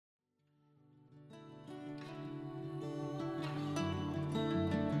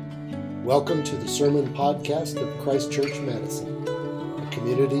Welcome to the Sermon Podcast of Christ Church Madison, a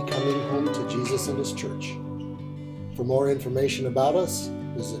community coming home to Jesus and His church. For more information about us,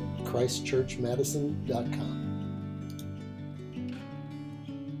 visit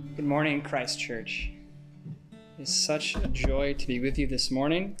christchurchmadison.com. Good morning, Christ Church. It is such a joy to be with you this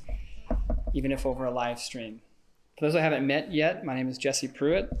morning, even if over a live stream. For those I haven't met yet, my name is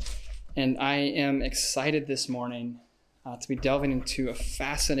Pruett, and I am excited this morning to be delving into a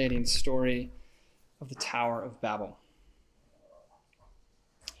fascinating story of the Tower of Babel.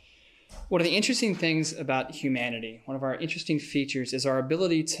 One of the interesting things about humanity, one of our interesting features, is our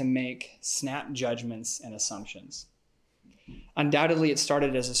ability to make snap judgments and assumptions. Undoubtedly, it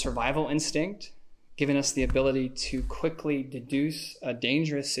started as a survival instinct, giving us the ability to quickly deduce a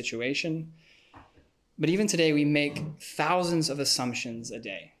dangerous situation. But even today, we make thousands of assumptions a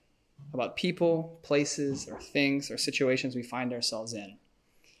day about people, places, or things, or situations we find ourselves in.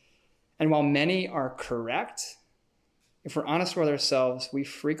 And while many are correct, if we're honest with ourselves, we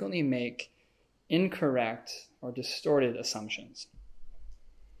frequently make incorrect or distorted assumptions.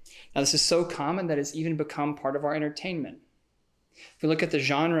 Now, this is so common that it's even become part of our entertainment. If we look at the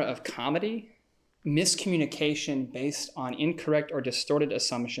genre of comedy, miscommunication based on incorrect or distorted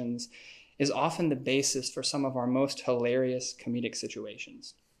assumptions is often the basis for some of our most hilarious comedic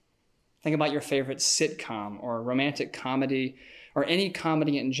situations. Think about your favorite sitcom or romantic comedy or any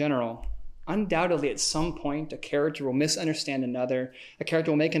comedy in general. Undoubtedly, at some point, a character will misunderstand another. A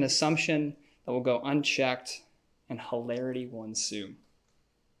character will make an assumption that will go unchecked, and hilarity will ensue.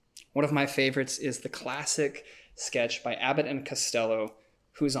 One of my favorites is the classic sketch by Abbott and Costello,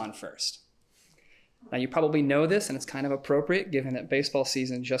 Who's on First? Now, you probably know this, and it's kind of appropriate given that baseball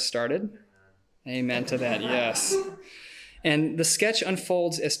season just started. Amen to that, yes. And the sketch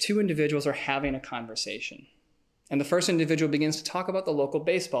unfolds as two individuals are having a conversation. And the first individual begins to talk about the local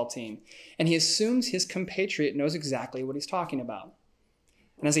baseball team, and he assumes his compatriot knows exactly what he's talking about.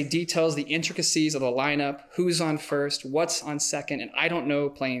 And as he details the intricacies of the lineup, who's on first, what's on second, and I don't know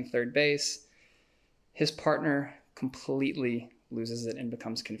playing third base, his partner completely loses it and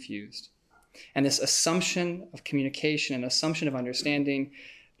becomes confused. And this assumption of communication and assumption of understanding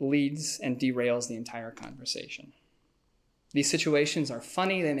leads and derails the entire conversation. These situations are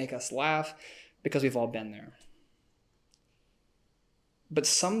funny, they make us laugh because we've all been there. But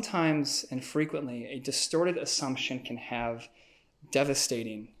sometimes and frequently, a distorted assumption can have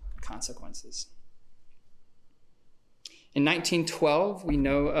devastating consequences. In 1912, we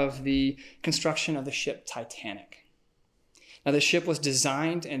know of the construction of the ship Titanic. Now, the ship was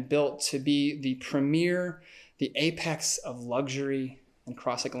designed and built to be the premier, the apex of luxury and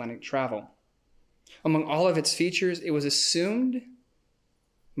cross-Atlantic travel. Among all of its features, it was assumed,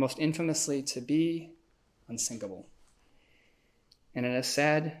 most infamously, to be unsinkable. And in a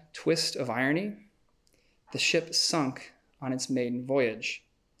sad twist of irony, the ship sunk on its maiden voyage.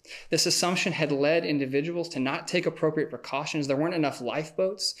 This assumption had led individuals to not take appropriate precautions. There weren't enough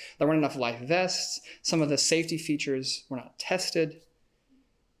lifeboats. There weren't enough life vests. Some of the safety features were not tested.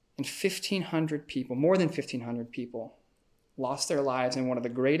 And 1,500 people, more than 1,500 people, lost their lives in one of the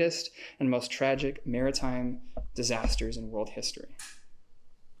greatest and most tragic maritime disasters in world history.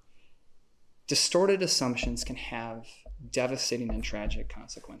 Distorted assumptions can have devastating and tragic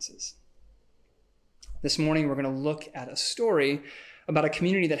consequences. This morning, we're going to look at a story about a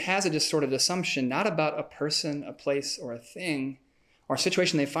community that has a distorted assumption, not about a person, a place, or a thing, or a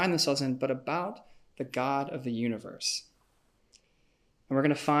situation they find themselves in, but about the God of the universe. And we're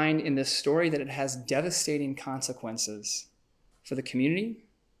going to find in this story that it has devastating consequences for the community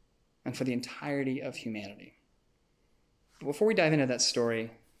and for the entirety of humanity. But before we dive into that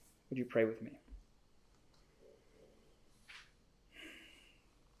story, would you pray with me?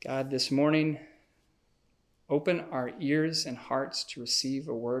 God, this morning, open our ears and hearts to receive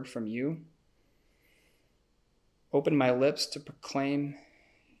a word from you. Open my lips to proclaim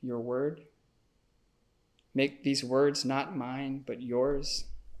your word. Make these words not mine, but yours.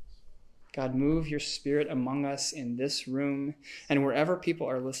 God, move your Spirit among us in this room and wherever people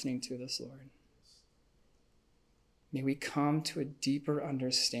are listening to this, Lord. May we come to a deeper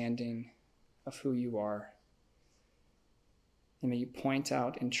understanding of who you are. And may you point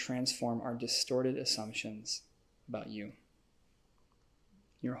out and transform our distorted assumptions about you. In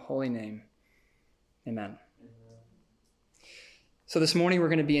your holy name, amen. So this morning we're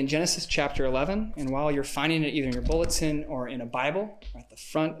going to be in Genesis chapter 11, and while you're finding it either in your bulletin or in a Bible, or at the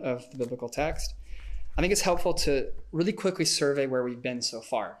front of the biblical text, I think it's helpful to really quickly survey where we've been so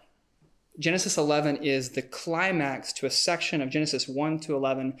far. Genesis 11 is the climax to a section of Genesis 1 to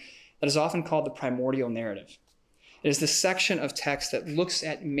 11 that is often called the primordial narrative. It is the section of text that looks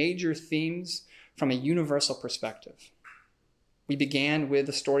at major themes from a universal perspective. We began with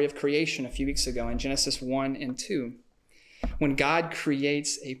the story of creation a few weeks ago in Genesis 1 and 2, when God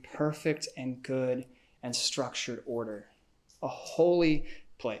creates a perfect and good and structured order, a holy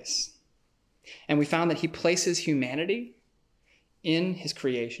place. And we found that he places humanity in his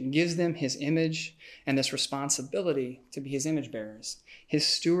creation, gives them his image and this responsibility to be his image bearers, his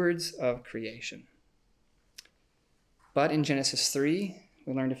stewards of creation. But in Genesis 3,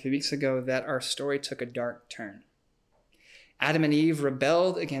 we learned a few weeks ago that our story took a dark turn. Adam and Eve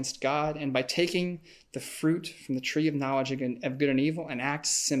rebelled against God, and by taking the fruit from the tree of knowledge of good and evil, an act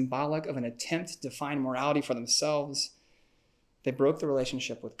symbolic of an attempt to define morality for themselves, they broke the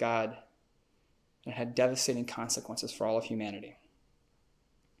relationship with God, and it had devastating consequences for all of humanity.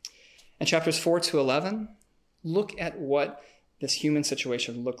 In chapters 4 to 11, look at what this human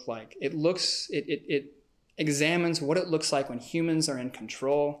situation looked like. It examines what it looks like when humans are in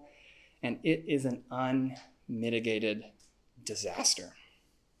control, and it is an unmitigated disaster.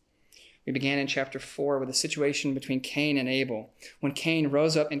 We began in chapter 4 with a situation between Cain and Abel, when Cain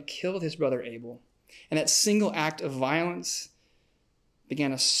rose up and killed his brother Abel. And that single act of violence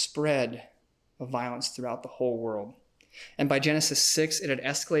began a spread of violence throughout the whole world. And by Genesis 6, it had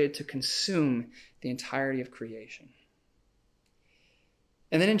escalated to consume the entirety of creation.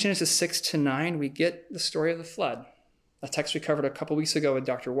 And then in Genesis 6 to 9, we get the story of the flood, a text we covered a couple weeks ago with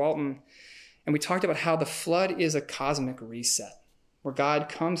Dr. Walton. And we talked about how the flood is a cosmic reset, where God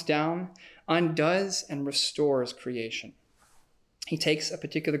comes down, undoes, and restores creation. He takes a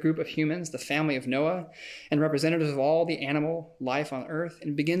particular group of humans, the family of Noah, and representatives of all the animal life on earth,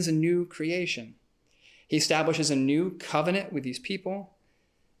 and begins a new creation. He establishes a new covenant with these people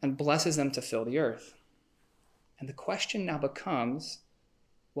and blesses them to fill the earth. And the question now becomes,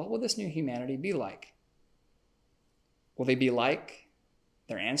 what will this new humanity be like? Will they be like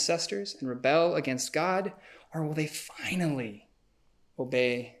their ancestors and rebel against God, or will they finally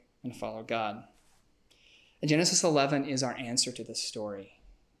obey and follow God? And Genesis 11 is our answer to this story,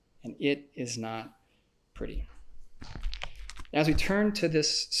 and it is not pretty. As we turn to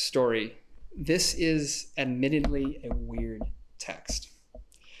this story, this is admittedly a weird text.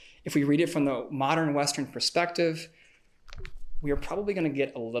 If we read it from the modern Western perspective, we are probably going to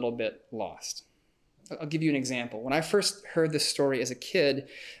get a little bit lost. I'll give you an example. When I first heard this story as a kid,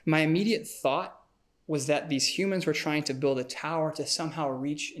 my immediate thought was that these humans were trying to build a tower to somehow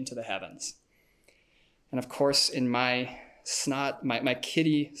reach into the heavens. And of course, in my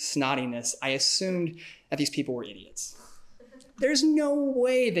kiddie snottiness, I assumed that these people were idiots. There's no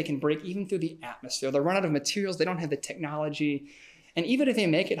way they can break even through the atmosphere. They'll run out of materials. They don't have the technology. And even if they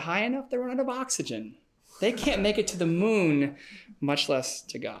make it high enough, they run out of oxygen. They can't make it to the moon, much less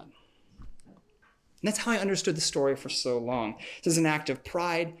to God. And that's how I understood the story for so long. This is an act of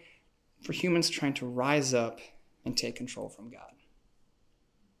pride for humans trying to rise up and take control from God.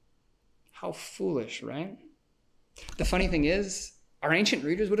 How foolish, right? The funny thing is, our ancient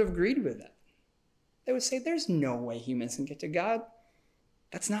readers would have agreed with that. They would say, there's no way humans can get to God.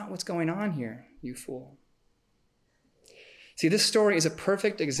 That's not what's going on here, you fool. See, this story is a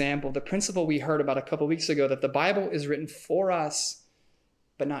perfect example of the principle we heard about a couple weeks ago, that the Bible is written for us,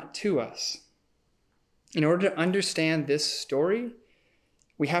 but not to us. In order to understand this story,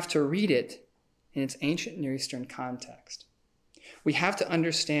 we have to read it in its ancient Near Eastern context. We have to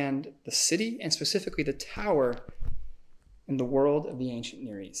understand the city, and specifically the tower, in the world of the ancient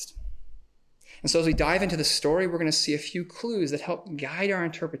Near East. And so as we dive into the story, we're going to see a few clues that help guide our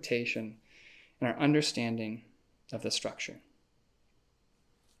interpretation and our understanding of the structure.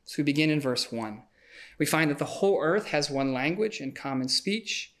 So we begin in verse 1. We find that the whole earth has one language and common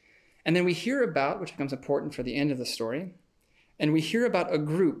speech. And then we hear about, which becomes important for the end of the story, and we hear about a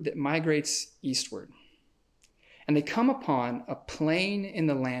group that migrates eastward. And they come upon a plain in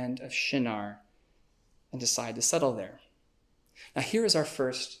the land of Shinar and decide to settle there. Now here is our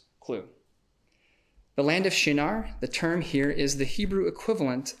first clue. The land of Shinar, the term here is the Hebrew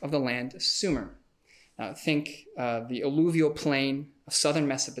equivalent of the land of Sumer. Now think the alluvial plain of southern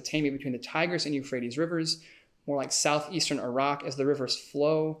Mesopotamia between the Tigris and Euphrates rivers, more like southeastern Iraq as the rivers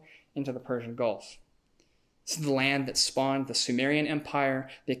flow into the Persian Gulf. This is the land that spawned the Sumerian Empire,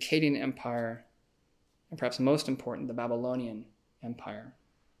 the Akkadian Empire, and perhaps most important, the Babylonian Empire.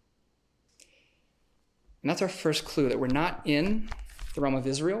 And that's our first clue, that we're not in the realm of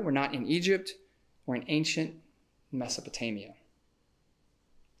Israel, we're not in Egypt, we're in ancient Mesopotamia.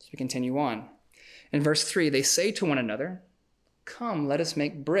 So we continue on. In verse 3, they say to one another, "Come, let us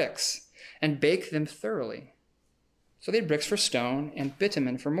make bricks and bake them thoroughly." So they had bricks for stone and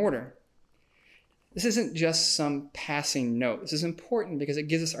bitumen for mortar. This isn't just some passing note. This is important because it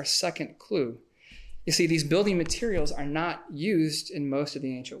gives us our second clue. You see, these building materials are not used in most of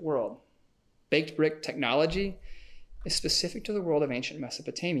the ancient world. Baked brick technology is specific to the world of ancient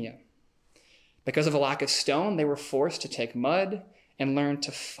Mesopotamia. Because of a lack of stone, they were forced to take mud and learn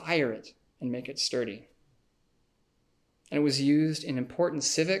to fire it and make it sturdy. And it was used in important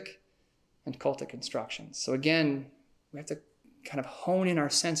civic and cultic constructions. So again, we have to kind of hone in our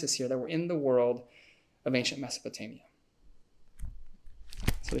senses here that we're in the world of ancient Mesopotamia.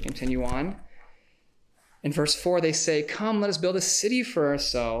 So we continue on. In verse 4, they say, "Come, let us build a city for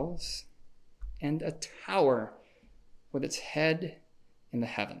ourselves and a tower with its head in the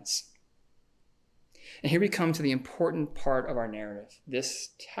heavens." And here we come to the important part of our narrative, this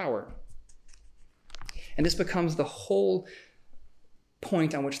tower. And this becomes the whole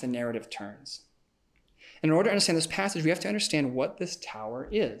point on which the narrative turns. And in order to understand this passage, we have to understand what this tower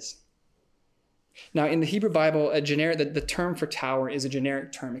is. Now, in the Hebrew Bible, the term for tower is a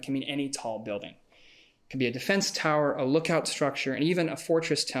generic term. It can mean any tall building. It can be a defense tower, a lookout structure, and even a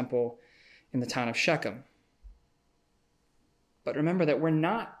fortress temple in the town of Shechem. But remember that we're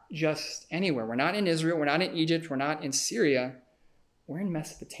not just anywhere. We're not in Israel. We're not in Egypt. We're not in Syria. We're in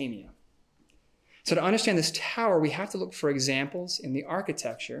Mesopotamia. So to understand this tower, we have to look for examples in the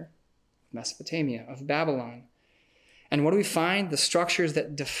architecture of Mesopotamia, of Babylon. And what do we find? The structures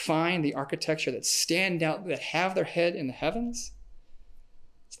that define the architecture, that stand out, that have their head in the heavens?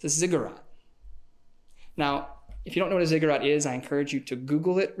 It's the ziggurat. Now, if you don't know what a ziggurat is, I encourage you to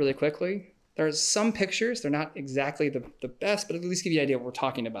Google it really quickly. There are some pictures. They're not exactly the best, but at least give you an idea of what we're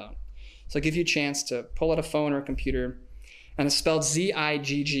talking about. So I'll give you a chance to pull out a phone or a computer, and it's spelled Ziggurat,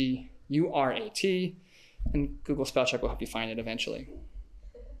 and Google spell check will help you find it eventually.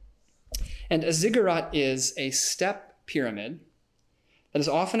 And a ziggurat is a step pyramid that is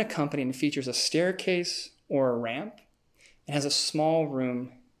often accompanied and features a staircase or a ramp and has a small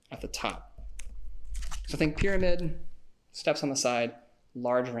room at the top. So think pyramid, steps on the side,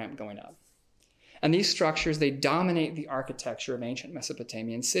 large ramp going up. And these structures, they dominate the architecture of ancient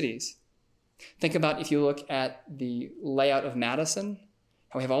Mesopotamian cities. Think about if you look at the layout of Madison,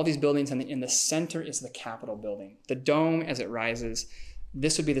 how we have all these buildings, and in the center is the Capitol building. The dome as it rises,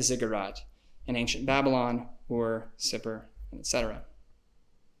 this would be the ziggurat in ancient Babylon, Ur, Sippar, etc.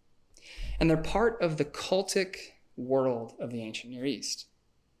 And they're part of the cultic world of the ancient Near East.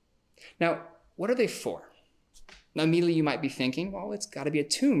 Now, what are they for? Now, immediately you might be thinking, well, it's got to be a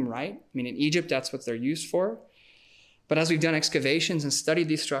tomb, right? I mean, in Egypt, that's what they're used for. But as we've done excavations and studied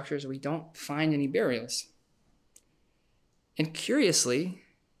these structures, we don't find any burials. And curiously,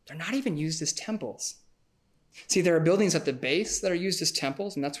 they're not even used as temples. See, there are buildings at the base that are used as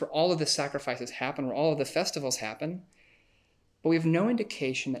temples, and that's where all of the sacrifices happen, where all of the festivals happen. But we have no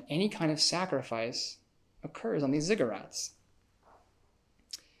indication that any kind of sacrifice occurs on these ziggurats.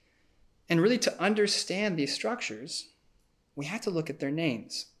 And really, to understand these structures, we have to look at their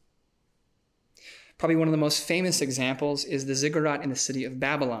names. Probably one of the most famous examples is the ziggurat in the city of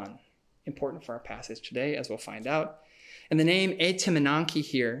Babylon, important for our passage today, as we'll find out. And the name Etemenanki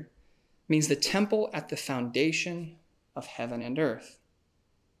here means the temple at the foundation of heaven and earth.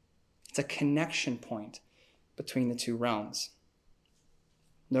 It's a connection point between the two realms.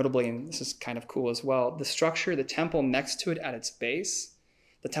 Notably, and this is kind of cool as well, the structure, the temple next to it at its base,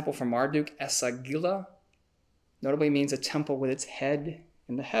 the temple for Marduk, Esagila, notably means a temple with its head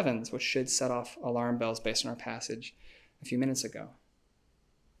in the heavens, which should set off alarm bells based on our passage a few minutes ago.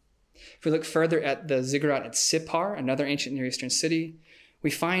 If we look further at the ziggurat at Sippar, another ancient Near Eastern city, we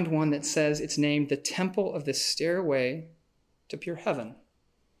find one that says it's named the Temple of the Stairway to Pure Heaven.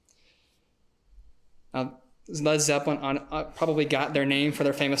 Now, Led Zeppelin probably got their name for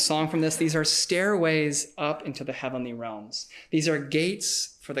their famous song from this. These are stairways up into the heavenly realms. These are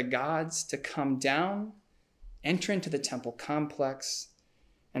gates for the gods to come down, enter into the temple complex,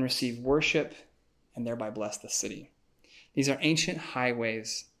 and receive worship, and thereby bless the city. These are ancient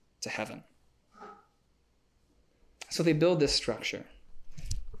highways to heaven. So they build this structure.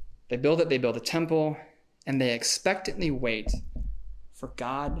 They build a temple, and they expectantly wait for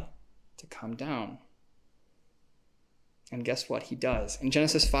God to come down. And guess what? He does. In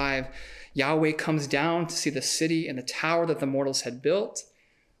Genesis 5, Yahweh comes down to see the city and the tower that the mortals had built,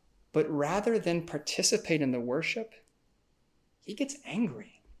 but rather than participate in the worship, he gets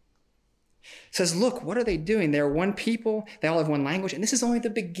angry. Says, look, what are they doing? They're one people, they all have one language, and this is only the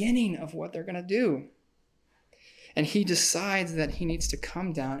beginning of what they're going to do. And he decides that he needs to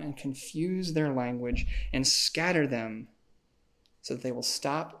come down and confuse their language and scatter them so that they will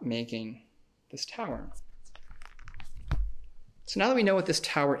stop making this tower. So now that we know what this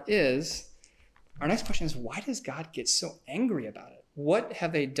tower is, our next question is, why does God get so angry about it? What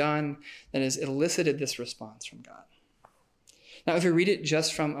have they done that has elicited this response from God? Now, if we read it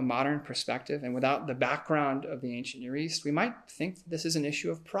just from a modern perspective and without the background of the ancient Near East, we might think that this is an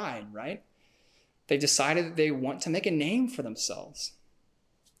issue of pride, right? They decided that they want to make a name for themselves.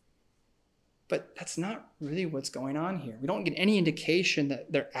 But that's not really what's going on here. We don't get any indication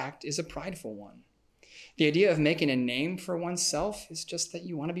that their act is a prideful one. The idea of making a name for oneself is just that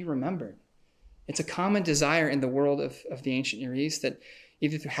you want to be remembered. It's a common desire in the world of the ancient Near East that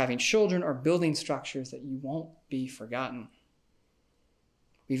either through having children or building structures that you won't be forgotten.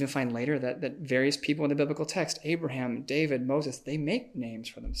 We even find later that various people in the biblical text, Abraham, David, Moses, they make names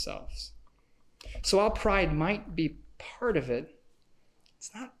for themselves. So while pride might be part of it,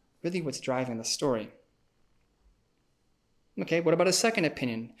 it's not really what's driving the story. Okay, what about a second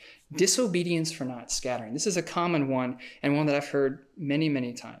opinion? Disobedience for not scattering. This is a common one and one that I've heard many,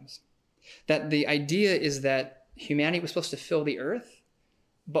 many times. That the idea is that humanity was supposed to fill the earth,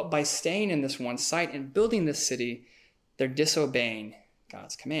 but by staying in this one site and building this city, they're disobeying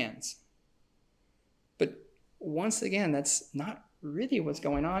God's commands. But once again, that's not really what's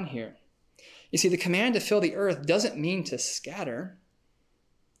going on here. You see, the command to fill the earth doesn't mean to scatter.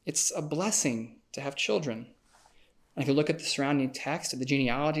 It's a blessing to have children. And if you look at the surrounding text of the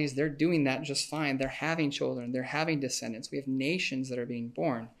genealogies, they're doing that just fine. They're having children. They're having descendants. We have nations that are being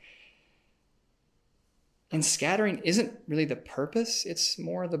born. And scattering isn't really the purpose. It's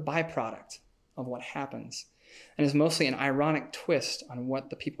more the byproduct of what happens. And is mostly an ironic twist on what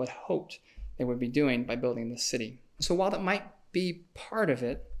the people had hoped they would be doing by building this city. So while that might be part of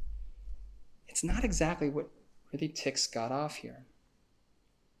it, it's not exactly what really ticks God off here.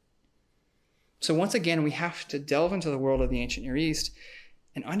 So once again, we have to delve into the world of the ancient Near East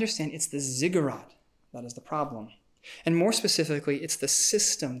and understand it's the ziggurat that is the problem. And more specifically, it's the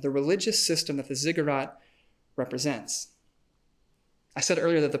system, the religious system that the ziggurat represents. I said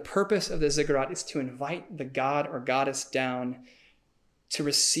earlier that the purpose of the ziggurat is to invite the god or goddess down to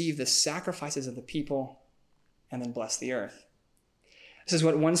receive the sacrifices of the people and then bless the earth. This is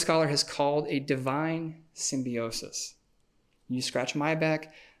what one scholar has called a divine symbiosis. You scratch my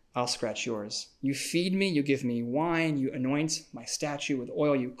back, I'll scratch yours. You feed me, you give me wine, you anoint my statue with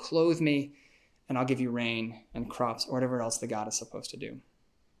oil, you clothe me, and I'll give you rain and crops or whatever else the god is supposed to do.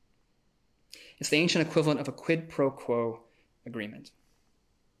 It's the ancient equivalent of a quid pro quo agreement.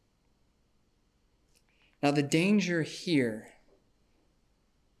 Now, the danger here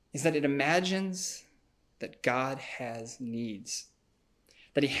is that it imagines that God has needs,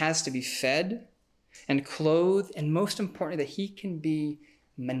 that he has to be fed and clothed, and most importantly, that he can be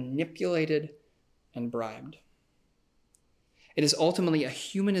manipulated and bribed. It is ultimately a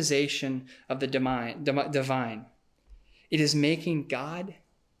humanization of the divine. It is making God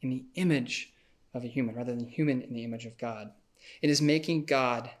in the image of a human rather than human in the image of God. It is making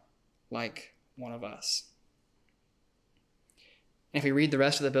God like one of us. And if we read the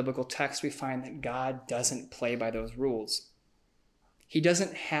rest of the biblical text, we find that God doesn't play by those rules. He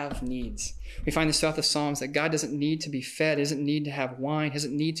doesn't have needs. We find this throughout the Psalms that God doesn't need to be fed, doesn't need to have wine,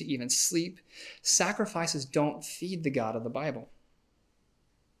 doesn't need to even sleep. Sacrifices don't feed the God of the Bible.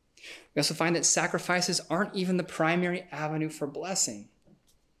 We also find that sacrifices aren't even the primary avenue for blessing.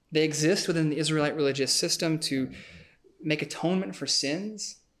 They exist within the Israelite religious system to make atonement for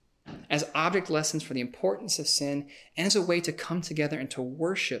sins, as object lessons for the importance of sin, and as a way to come together and to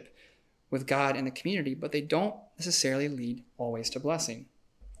worship with God and the community, but they don't necessarily lead always to blessing.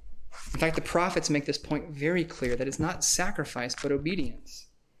 In fact, the prophets make this point very clear, that it's not sacrifice, but obedience.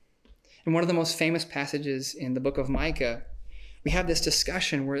 In one of the most famous passages in the book of Micah, we have this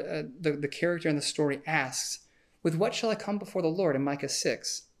discussion where the character in the story asks, "With what shall I come before the Lord?" in Micah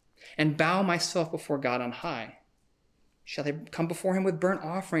 6, "and bow myself before God on high? Shall they come before him with burnt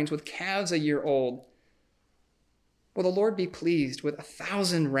offerings, with calves a year old? Will the Lord be pleased with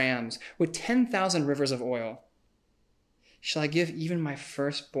 1,000 rams, with 10,000 rivers of oil? Shall I give even my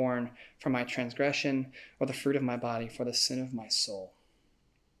firstborn for my transgression, or the fruit of my body for the sin of my soul?"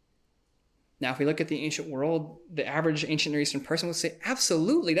 Now, if we look at the ancient world, the average ancient Near Eastern person would say,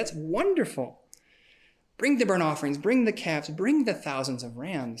 absolutely, that's wonderful. Bring the burnt offerings, bring the calves, bring the thousands of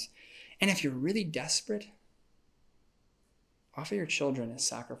rams. And if you're really desperate, offer your children as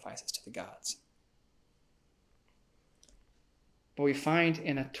sacrifices to the gods. But we find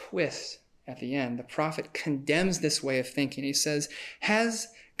in a twist at the end, the prophet condemns this way of thinking. He says, "Has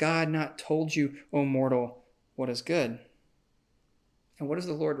God not told you, O mortal, what is good? And what does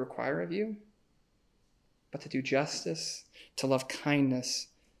the Lord require of you? But to do justice, to love kindness,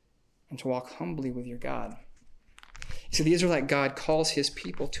 and to walk humbly with your God." See, the Israelite God calls his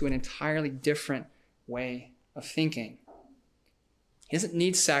people to an entirely different way of thinking. He doesn't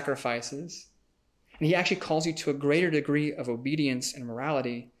need sacrifices, and he actually calls you to a greater degree of obedience and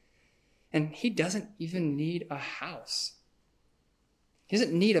morality, and he doesn't even need a house. He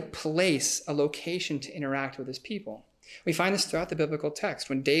doesn't need a place, a location to interact with his people. We find this throughout the biblical text.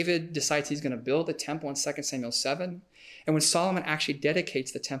 When David decides he's going to build a temple in 2 Samuel 7, and when Solomon actually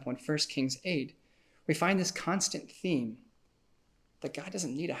dedicates the temple in 1 Kings 8, we find this constant theme that God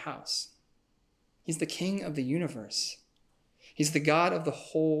doesn't need a house. He's the king of the universe. He's the God of the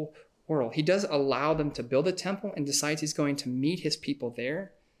whole world. He does allow them to build a temple and decides he's going to meet his people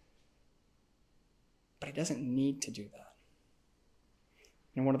there, but he doesn't need to do that.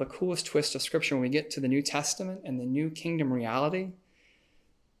 And one of the coolest twists of Scripture when we get to the New Testament and the new kingdom reality,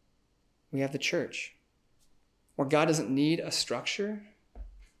 we have the church, where God doesn't need a structure,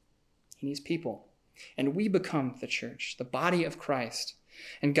 he needs people. And we become the church, the body of Christ.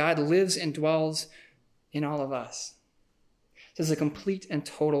 And God lives and dwells in all of us. This is a complete and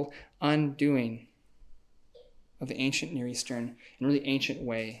total undoing of the ancient Near Eastern and really ancient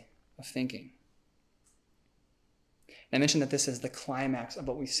way of thinking. And I mentioned that this is the climax of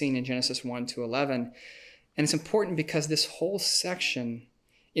what we've seen in Genesis 1 to 11. And it's important because this whole section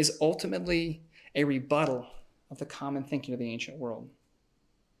is ultimately a rebuttal of the common thinking of the ancient world.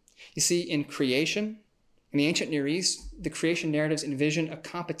 You see, in creation, in the ancient Near East, the creation narratives envision a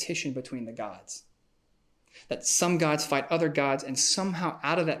competition between the gods. That some gods fight other gods, and somehow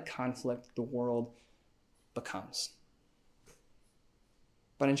out of that conflict, the world becomes.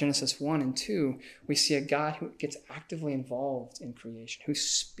 But in Genesis 1 and 2, we see a God who gets actively involved in creation, who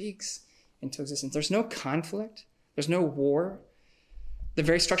speaks into existence. There's no conflict. There's no war. The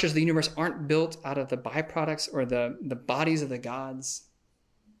very structures of the universe aren't built out of the byproducts or the bodies of the gods.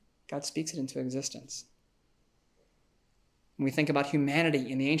 God speaks it into existence. When we think about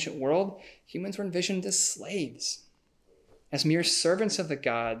humanity in the ancient world, humans were envisioned as slaves, as mere servants of the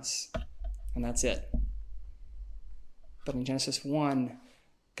gods, and that's it. But in Genesis 1,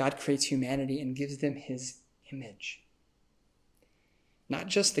 God creates humanity and gives them his image. Not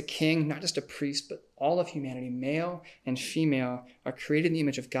just the king, not just a priest, but all of humanity, male and female, are created in the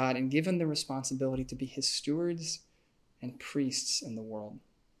image of God and given the responsibility to be his stewards and priests in the world.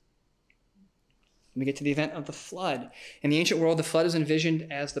 We get to the event of the flood. In the ancient world, the flood is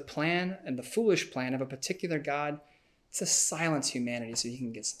envisioned as the plan and the foolish plan of a particular God to silence humanity so he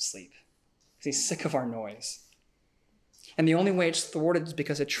can get some sleep, because he's sick of our noise. And the only way it's thwarted is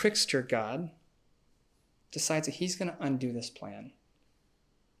because a trickster God decides that he's going to undo this plan.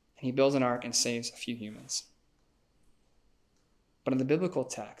 And he builds an ark and saves a few humans. But in the biblical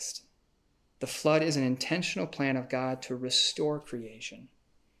text, the flood is an intentional plan of God to restore creation.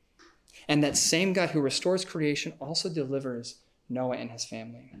 And that same God who restores creation also delivers Noah and his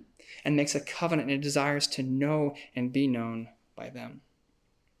family and makes a covenant and desires to know and be known by them.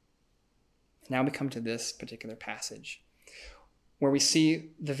 Now we come to this particular passage, where we see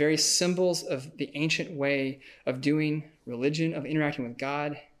the very symbols of the ancient way of doing religion, of interacting with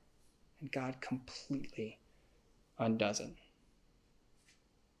God, and God completely undoes it.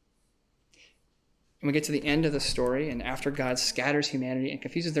 And we get to the end of the story, and after God scatters humanity and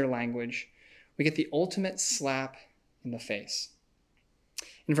confuses their language, we get the ultimate slap in the face.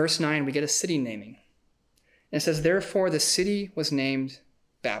 In verse 9, we get a city naming. And it says, "Therefore the city was named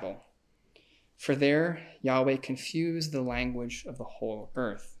Babel, for there Yahweh confused the language of the whole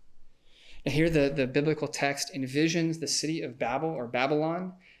earth." Now here the biblical text envisions the city of Babel or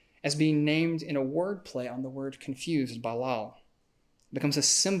Babylon as being named in a word play on the word confused, Balal. It becomes a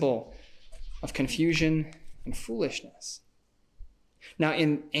symbol of confusion and foolishness. Now,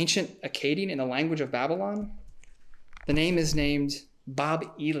 in ancient Akkadian, in the language of Babylon, the name is named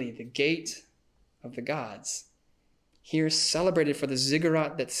Bab Eli, the gate of the gods. Here celebrated for the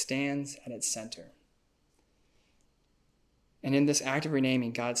ziggurat that stands at its center. And in this act of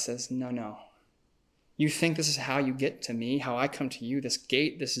renaming, God says, no. You think this is how you get to me, how I come to you, this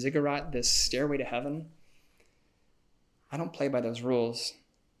gate, this ziggurat, this stairway to heaven? I don't play by those rules.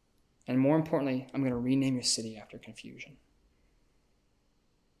 And more importantly, I'm going to rename your city after confusion.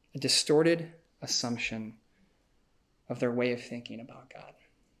 A distorted assumption of their way of thinking about God.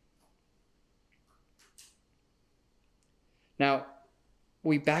 Now,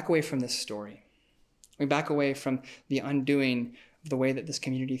 we back away from this story. We back away from the undoing of the way that this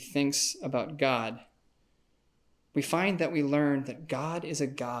community thinks about God. We find that we learn that God is a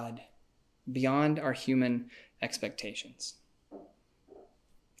God beyond our human expectations.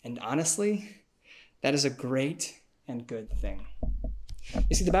 And honestly, that is a great and good thing.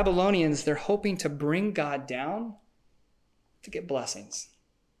 You see, the Babylonians, they're hoping to bring God down to get blessings.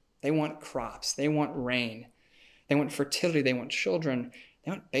 They want crops. They want rain. They want fertility. They want children.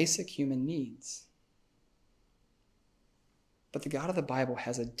 They want basic human needs. But the God of the Bible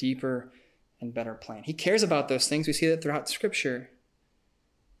has a deeper and better plan. He cares about those things. We see that throughout Scripture.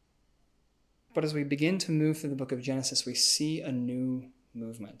 But as we begin to move through the book of Genesis, we see a new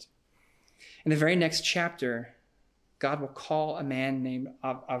movement. In the very next chapter, God will call a man named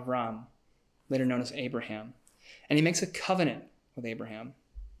Avram, later known as Abraham, and he makes a covenant with Abraham.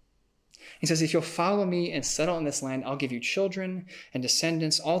 He says, if you'll follow me and settle in this land, I'll give you children and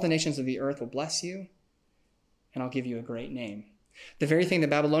descendants. All the nations of the earth will bless you, and I'll give you a great name. The very thing the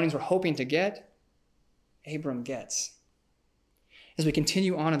Babylonians were hoping to get, Abram gets. As we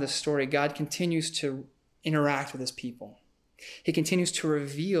continue on in this story, God continues to interact with his people. He continues to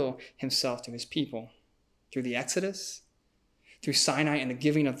reveal himself to his people through the Exodus, through Sinai and the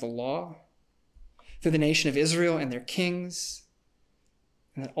giving of the law, through the nation of Israel and their kings,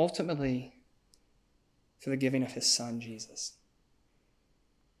 and then ultimately through the giving of his son, Jesus.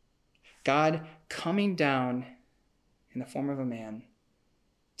 God coming down in the form of a man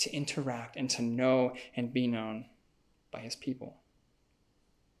to interact and to know and be known by his people.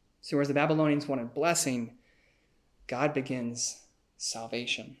 So whereas the Babylonians wanted blessing, God begins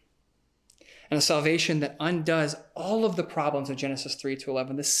salvation. And a salvation that undoes all of the problems of Genesis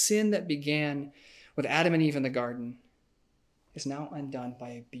 3-11. The sin that began with Adam and Eve in the garden is now undone by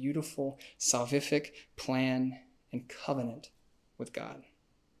a beautiful salvific plan and covenant with God.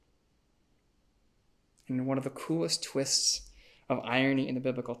 And one of the coolest twists of irony in the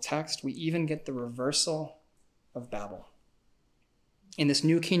biblical text, we even get the reversal of Babel. In this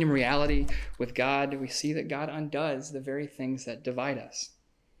new kingdom reality with God, we see that God undoes the very things that divide us.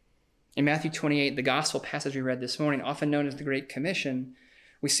 In Matthew 28, the gospel passage we read this morning, often known as the Great Commission,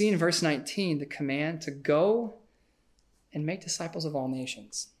 we see in verse 19 the command to go and make disciples of all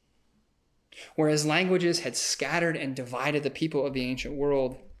nations. Whereas languages had scattered and divided the people of the ancient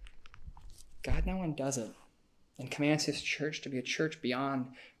world, God now undoes it and commands his church to be a church beyond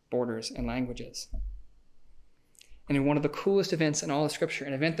borders and languages. And in one of the coolest events in all of Scripture,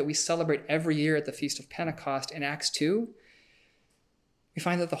 an event that we celebrate every year at the Feast of Pentecost in Acts 2, we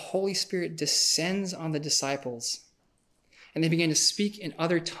find that the Holy Spirit descends on the disciples and they begin to speak in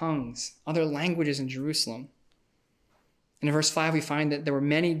other tongues, other languages in Jerusalem. And in verse 5, we find that there were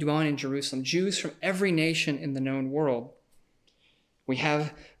many dwelling in Jerusalem, Jews from every nation in the known world. We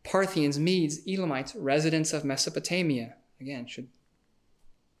have Parthians, Medes, Elamites, residents of Mesopotamia. Again, should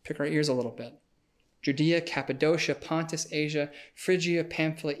pick our ears a little bit. Judea, Cappadocia, Pontus, Asia, Phrygia,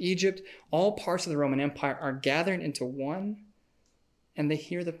 Pamphylia, Egypt, all parts of the Roman Empire are gathered into one, and they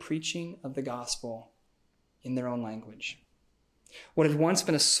hear the preaching of the gospel in their own language. What had once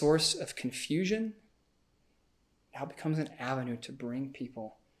been a source of confusion now becomes an avenue to bring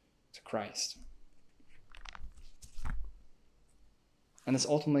people to Christ. And this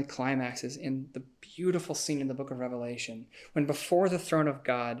ultimately climaxes in the beautiful scene in the book of Revelation, when before the throne of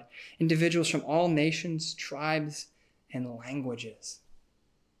God, individuals from all nations, tribes, and languages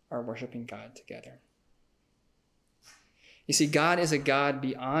are worshiping God together. You see, God is a God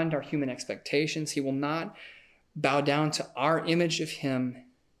beyond our human expectations. He will not bow down to our image of him.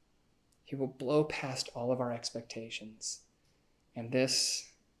 He will blow past all of our expectations. And this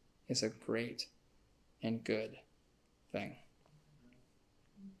is a great and good thing.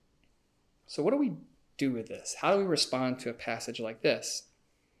 So what do we do with this? How do we respond to a passage like this?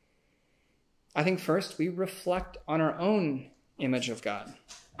 I think first we reflect on our own image of God,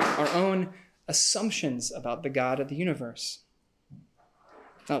 our own assumptions about the God of the universe.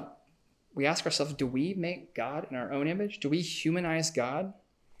 Now, we ask ourselves, do we make God in our own image? Do we humanize God?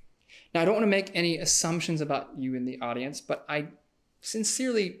 Now, I don't want to make any assumptions about you in the audience, but I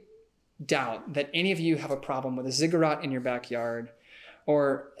sincerely doubt that any of you have a problem with a ziggurat in your backyard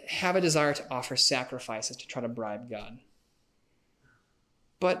or have a desire to offer sacrifices to try to bribe God.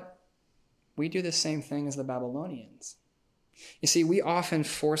 But we do the same thing as the Babylonians. You see, we often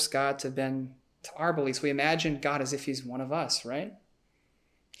force God to bend to our beliefs. We imagine God as if he's one of us, right?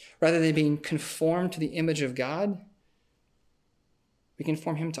 Rather than being conformed to the image of God, we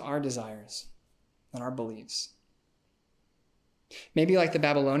conform him to our desires and our beliefs. Maybe like the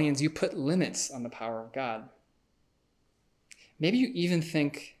Babylonians, you put limits on the power of God. Maybe you even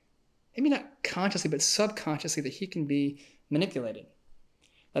think, maybe not consciously, but subconsciously, that he can be manipulated.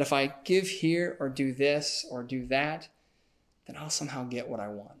 That if I give here or do this or do that, then I'll somehow get what I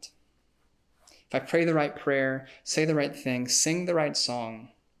want. If I pray the right prayer, say the right thing, sing the right song,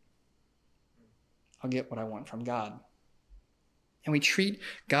 I'll get what I want from God. And we treat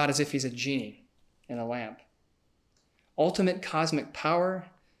God as if he's a genie in a lamp. ultimate cosmic power,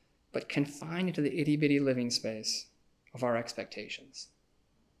 but confined to the itty-bitty living space of our expectations.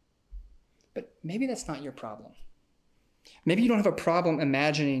 But maybe that's not your problem. Maybe you don't have a problem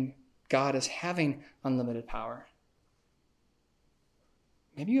imagining God as having unlimited power.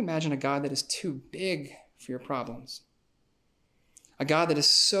 Maybe you imagine a God that is too big for your problems. A God that is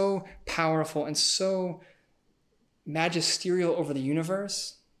so powerful and so magisterial over the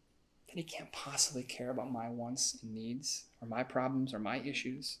universe that he can't possibly care about my wants and needs or my problems or my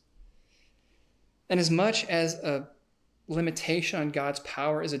issues. And as much as a limitation on God's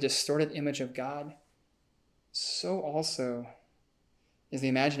power is a distorted image of God, so also is the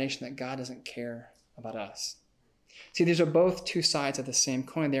imagination that God doesn't care about us. See, these are both two sides of the same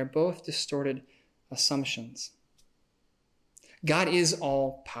coin. They are both distorted assumptions. God is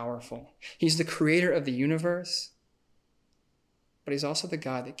all-powerful. He's the creator of the universe, but he's also the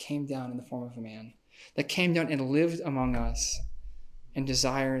God that came down in the form of a man, that came down and lived among us and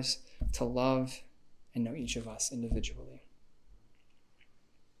desires to love and know each of us individually.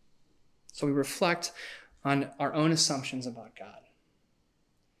 So we reflect on our own assumptions about God.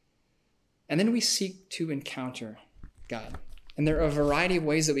 And then we seek to encounter God. And there are a variety of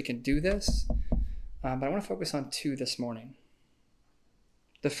ways that we can do this, but I want to focus on two this morning.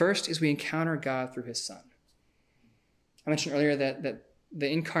 The first is we encounter God through his Son. I mentioned earlier that the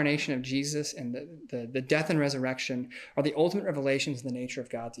incarnation of Jesus and the death and resurrection are the ultimate revelations of the nature of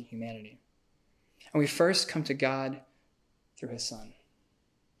God to humanity. And we first come to God through his Son.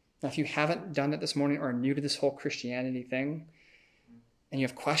 Now, if you haven't done that this morning or are new to this whole Christianity thing, and you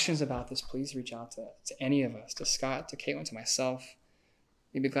have questions about this, please reach out to any of us, to Scott, to Caitlin, to myself.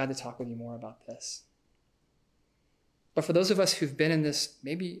 We'd be glad to talk with you more about this. But for those of us who've been in this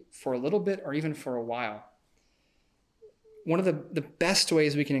maybe for a little bit or even for a while, one of the best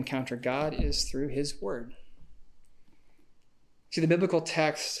ways we can encounter God is through his word. See, the biblical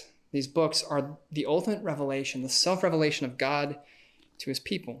text, these books, are the ultimate revelation, the self-revelation of God to his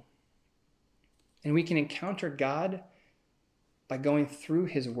people. And we can encounter God by going through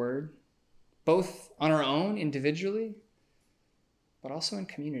his word, both on our own individually, but also in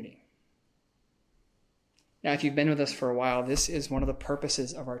community. Now, if you've been with us for a while, this is one of the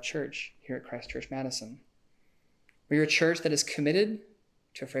purposes of our church here at Christ Church Madison. We're a church that is committed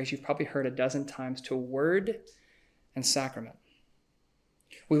to a phrase you've probably heard a dozen times, to word and sacrament.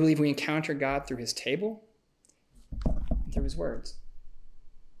 We believe we encounter God through his table and through his words.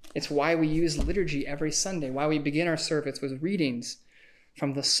 It's why we use liturgy every Sunday, why we begin our service with readings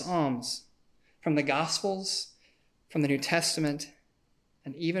from the Psalms, from the Gospels, from the New Testament,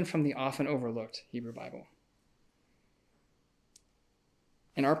 and even from the often overlooked Hebrew Bible.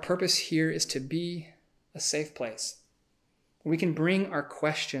 And our purpose here is to be a safe place where we can bring our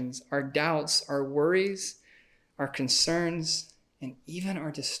questions, our doubts, our worries, our concerns, and even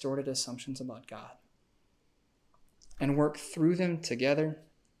our distorted assumptions about God, and work through them together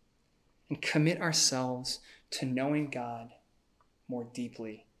and commit ourselves to knowing God more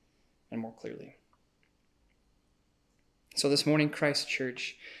deeply and more clearly. So this morning, Christ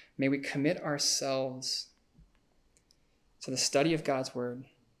Church, may we commit ourselves to the study of God's word,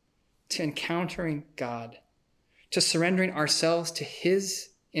 to encountering God, to surrendering ourselves to his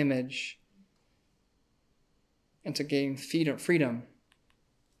image, and to gain freedom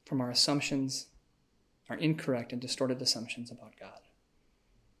from our assumptions, our incorrect and distorted assumptions about God.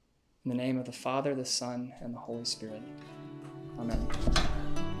 In the name of the Father, the Son, and the Holy Spirit. Amen.